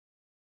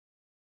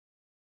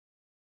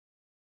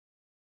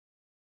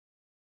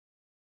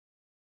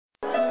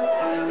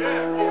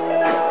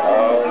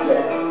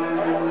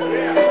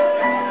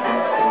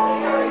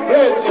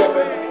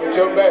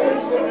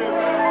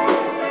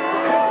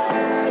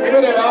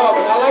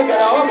organ. I like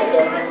that organ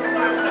though.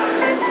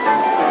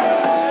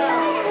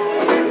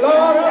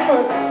 Lord have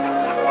mercy.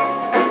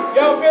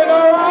 Y'all been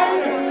all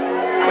right?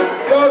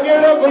 Y'all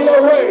get up a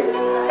little way.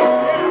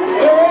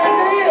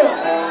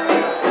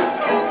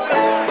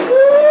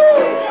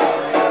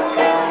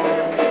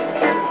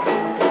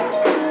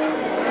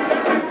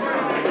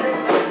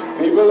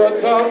 People are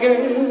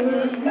talking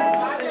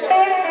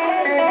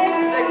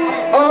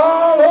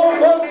all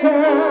over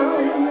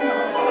town.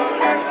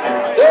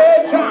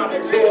 They're trying to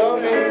tell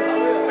me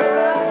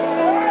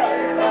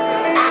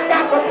I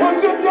got to put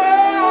you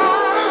down.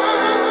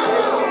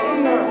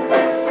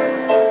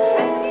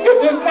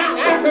 You're just not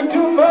acting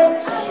too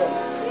much.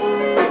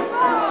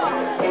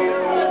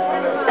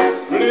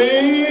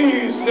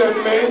 Please send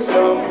me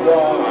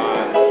someone.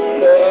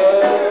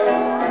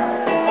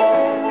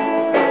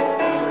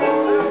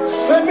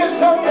 Send me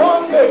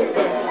someone,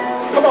 baby.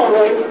 Come on,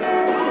 Ray.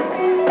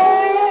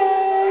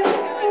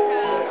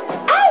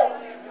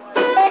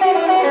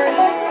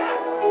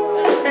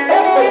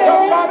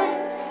 Somebody.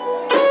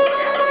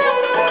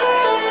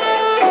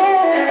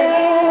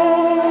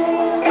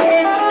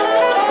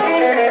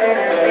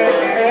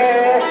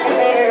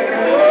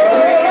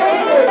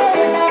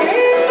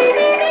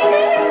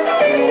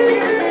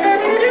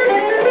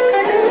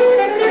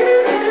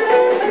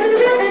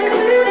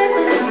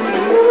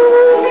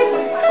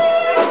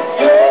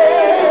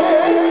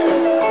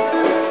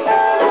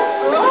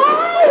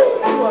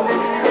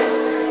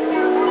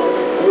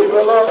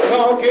 People are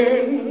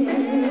talking,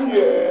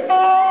 yeah,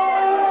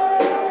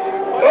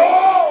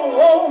 all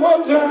over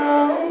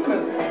town.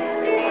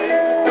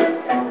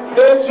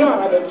 They're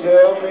trying to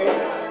tell me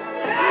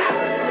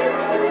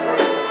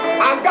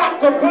I got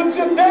to put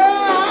you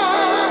down.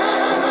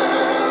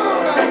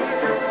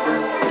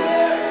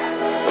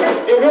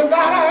 If it's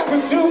not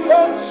acting too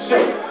much,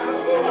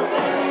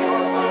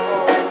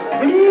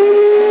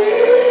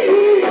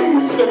 please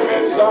send me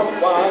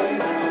somebody.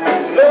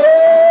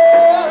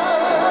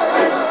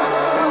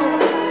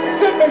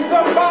 Send me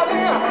somebody.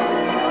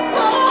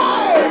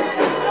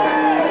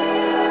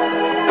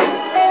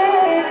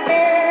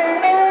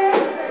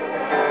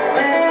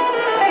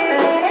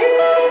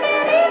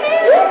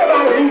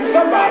 Everybody needs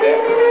somebody.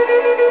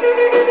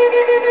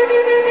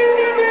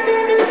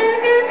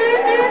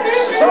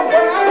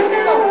 Somebody.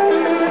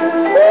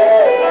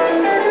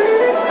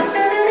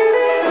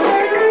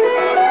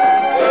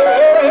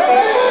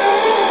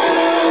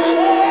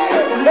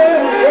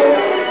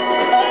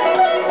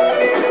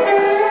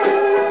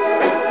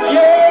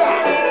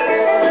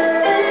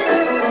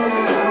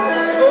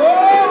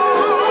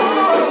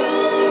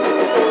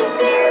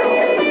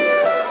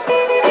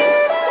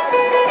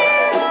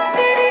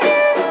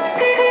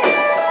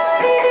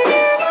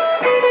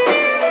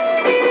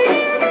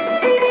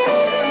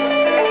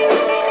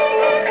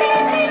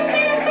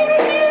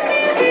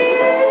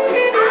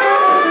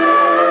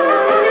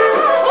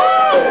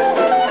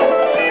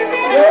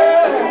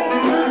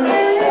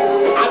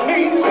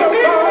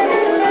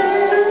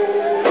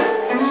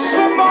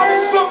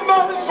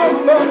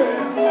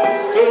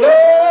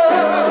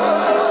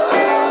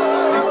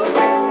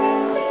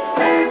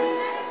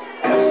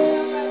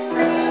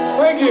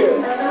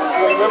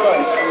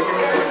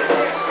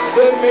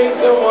 Send me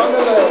someone to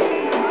love.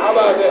 How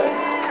about that?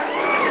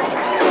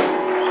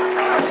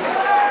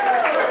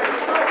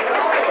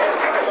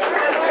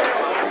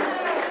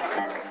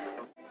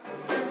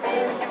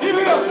 Give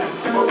it up.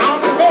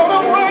 I'm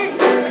going away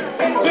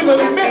to the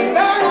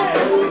midnight.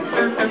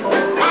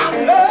 My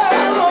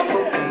love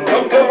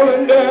comes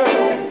going down.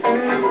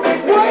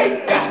 Wait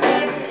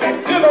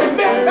till the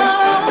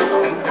midnight.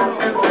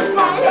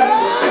 My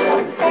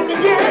love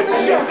begins to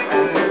shine.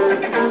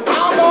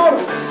 I'm gonna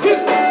kiss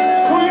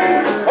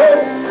sweet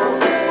hope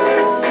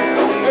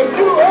and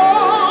do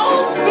all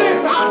the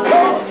things I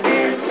know.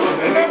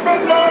 In the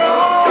midnight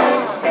hour,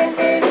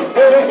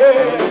 yeah,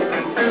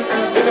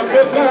 yeah. In the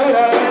midnight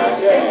hour,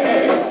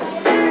 yeah.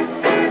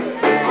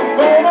 I'm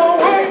gonna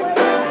wait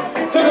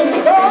till the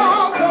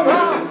stars come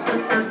out.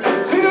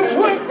 See the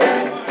twinkle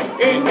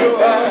in your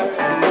eye.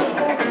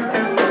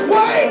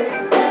 Wait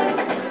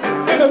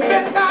in the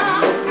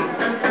midnight,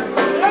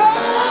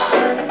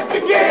 love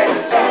begins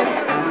to shine.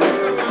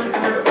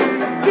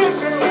 This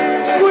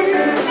sweet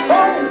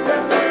hope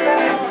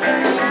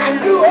and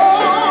do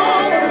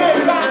all the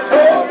things I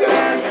told you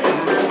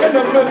in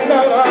the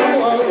midnight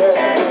hour,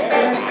 yeah.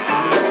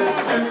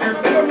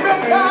 In the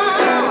midnight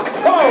hour,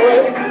 come on,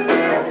 Ray.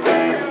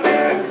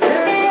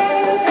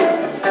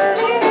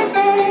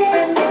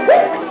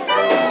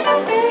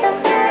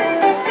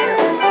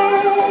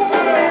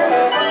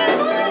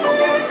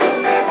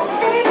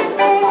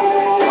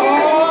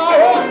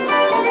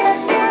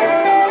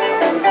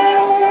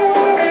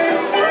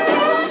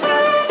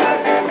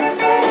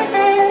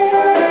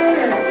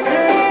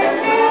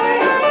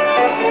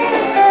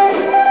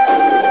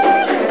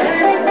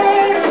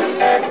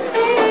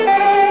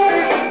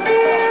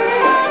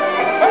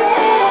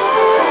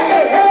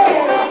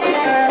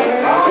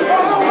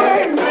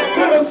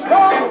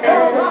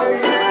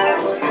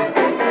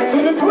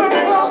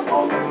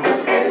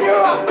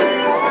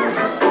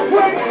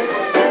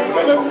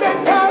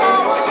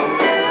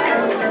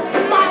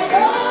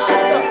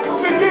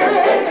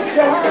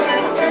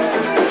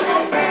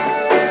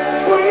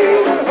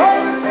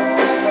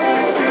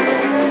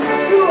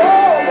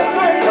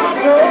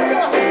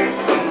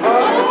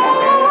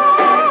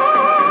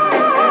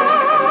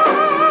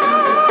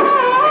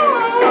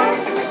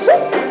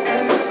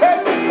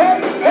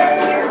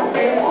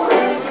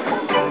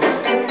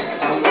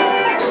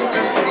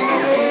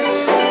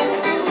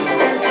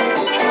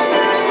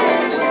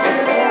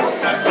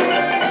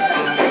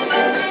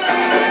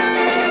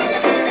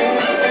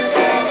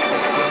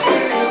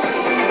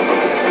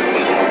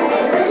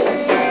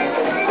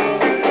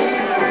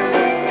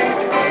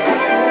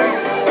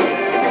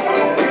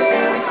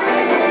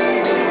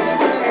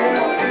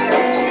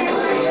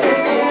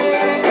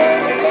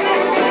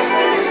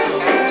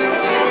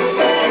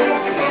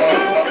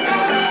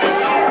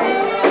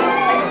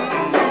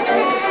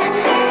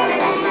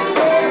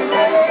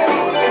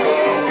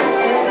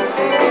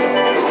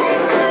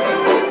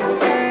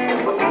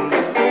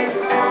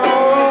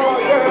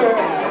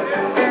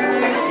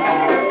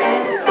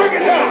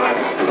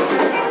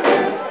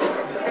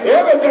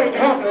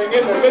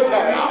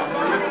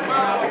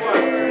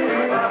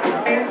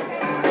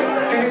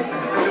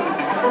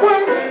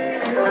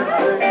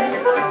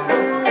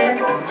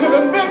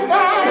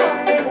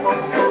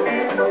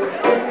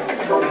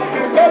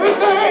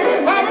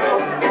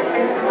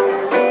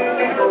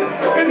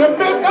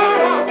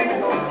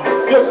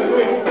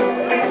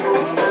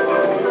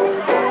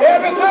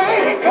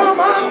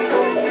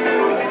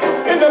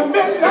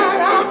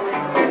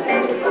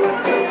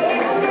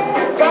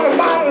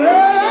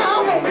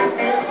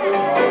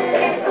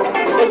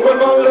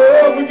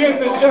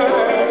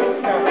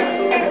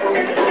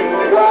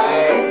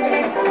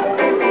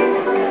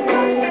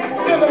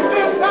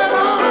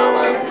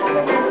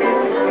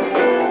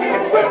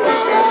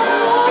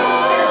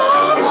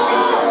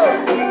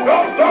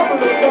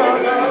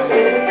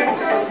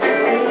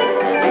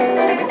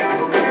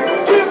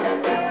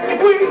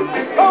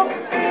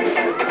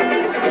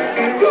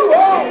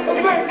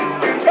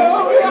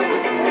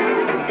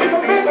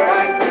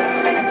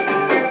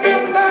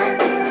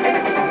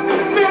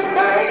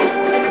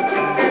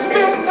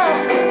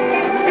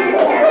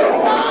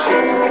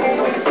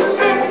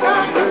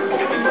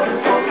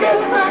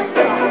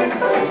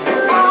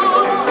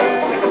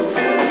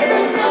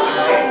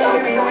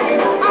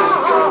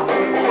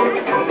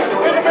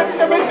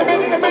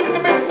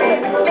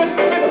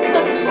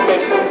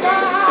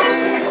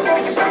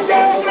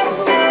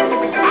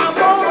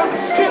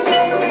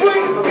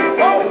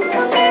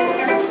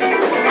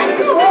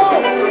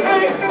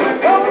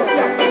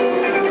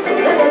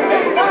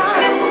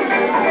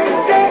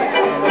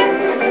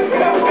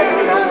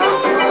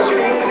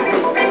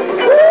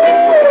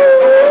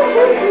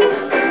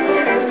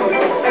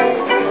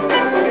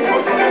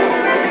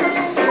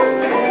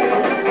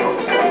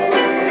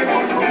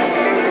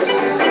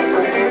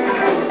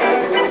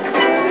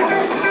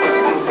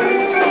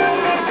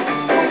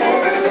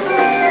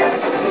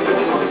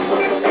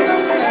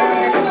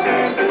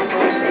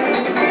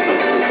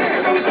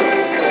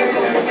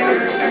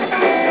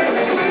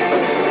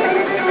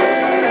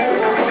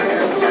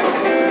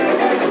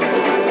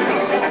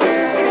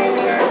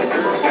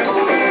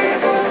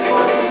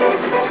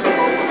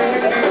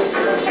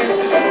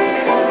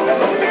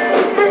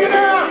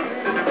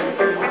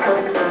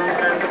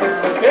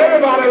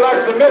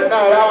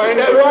 Now, ain't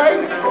that right?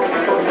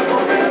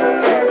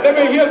 Let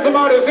me hear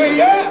somebody say,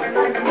 yeah.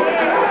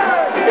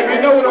 If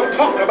you know what I'm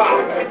talking about.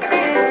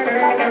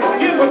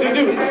 Here's what you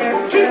do.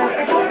 Kiss,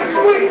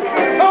 squeeze,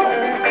 talk,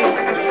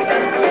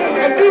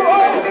 and do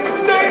all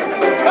things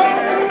talk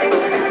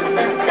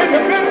in the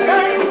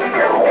midnight.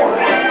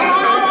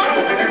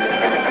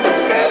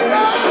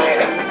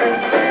 Midnight.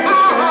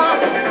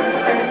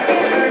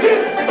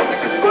 Kiss,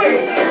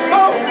 squeeze,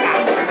 talk,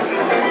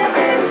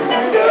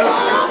 do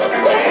all the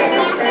things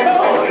I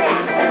told you.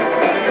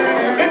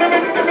 In the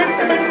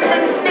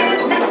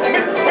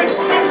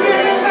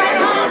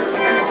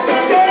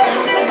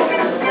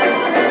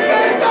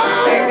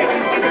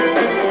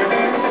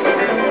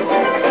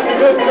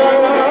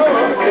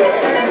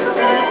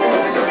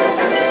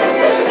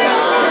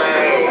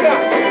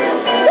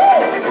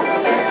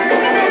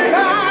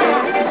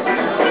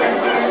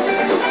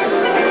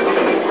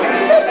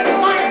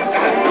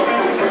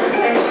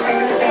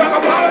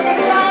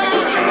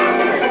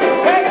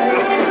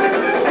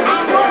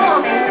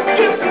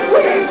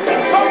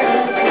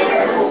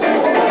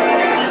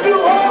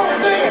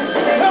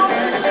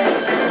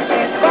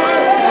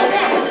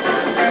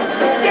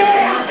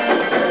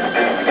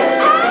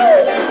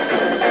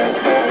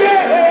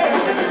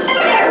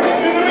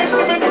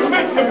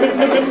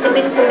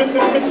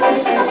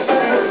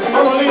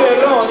I'm gonna leave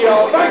it alone,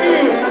 y'all. Thank you.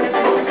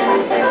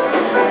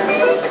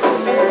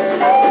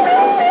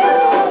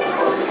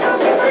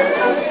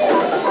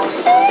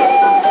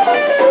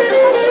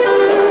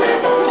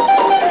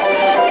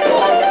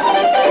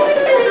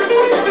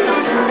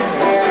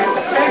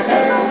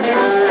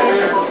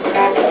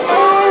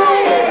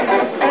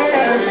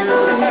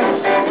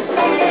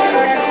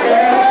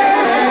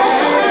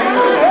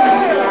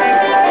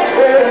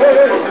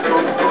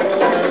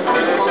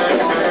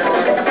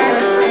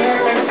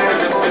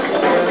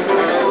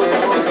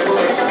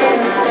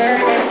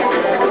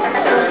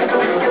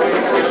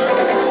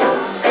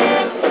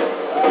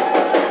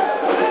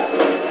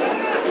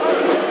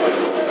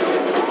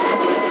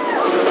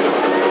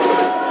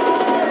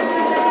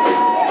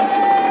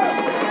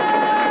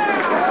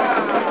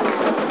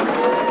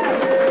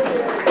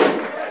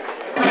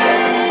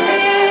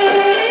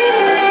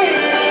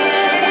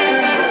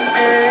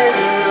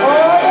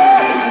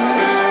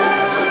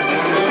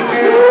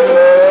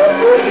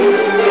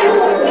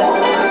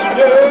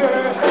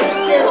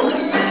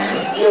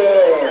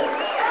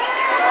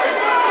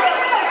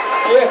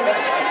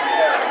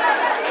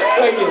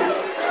 Thank you.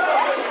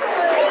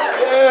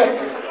 Yeah.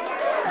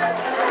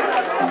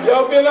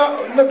 Y'all been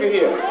out? Look at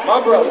here,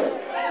 my brother.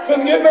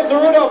 Let's give Mr.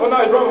 Rudolph a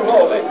nice round of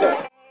applause. Like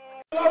that.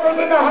 Lovers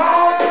in the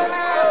house.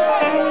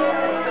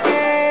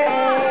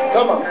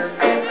 Come on.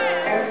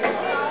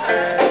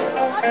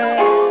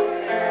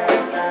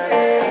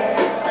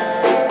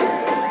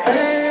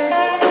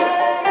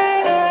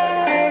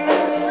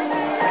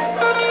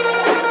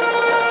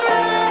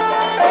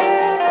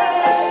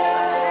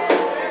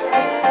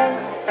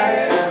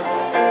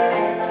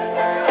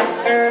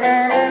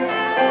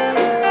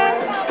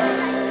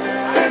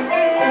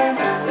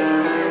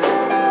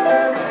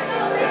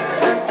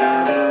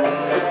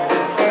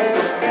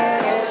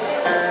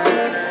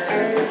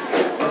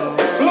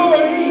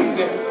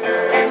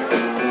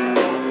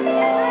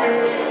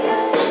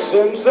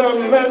 Since I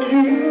met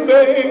you,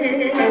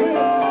 babe,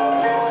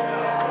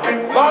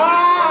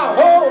 my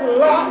whole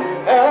life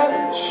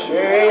has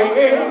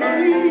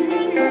changed.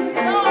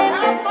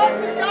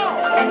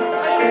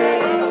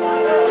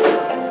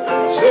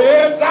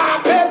 Since I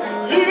met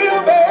you,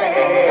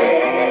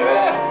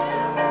 babe,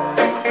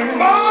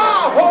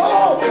 my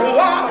whole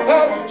life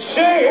has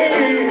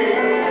changed.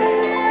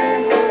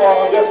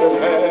 Oh, yes it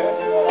has.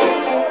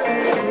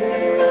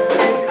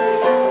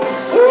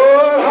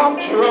 What I'm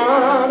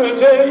trying to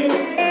tell you,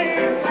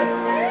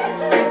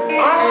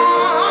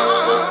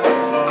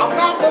 I'm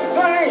not the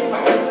same.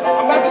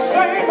 I'm not the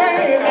same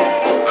man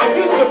I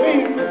used to be.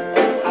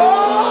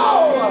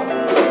 Oh,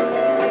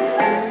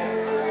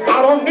 I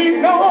don't need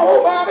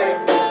nobody